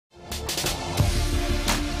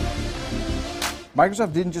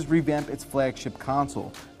Microsoft didn't just revamp its flagship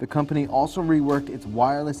console, the company also reworked its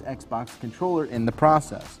wireless Xbox controller in the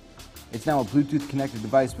process. It's now a Bluetooth connected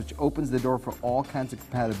device which opens the door for all kinds of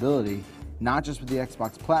compatibility, not just with the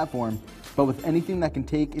Xbox platform, but with anything that can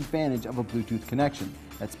take advantage of a Bluetooth connection.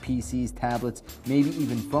 That's PCs, tablets, maybe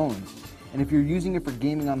even phones. And if you're using it for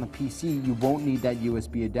gaming on the PC, you won't need that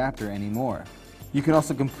USB adapter anymore. You can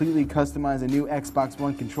also completely customize a new Xbox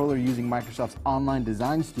One controller using Microsoft's online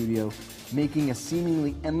design studio, making a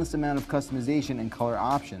seemingly endless amount of customization and color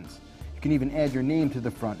options. You can even add your name to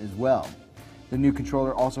the front as well. The new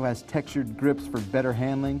controller also has textured grips for better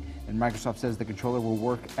handling, and Microsoft says the controller will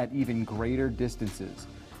work at even greater distances.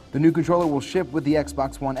 The new controller will ship with the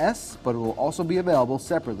Xbox One S, but it will also be available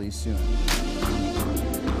separately soon.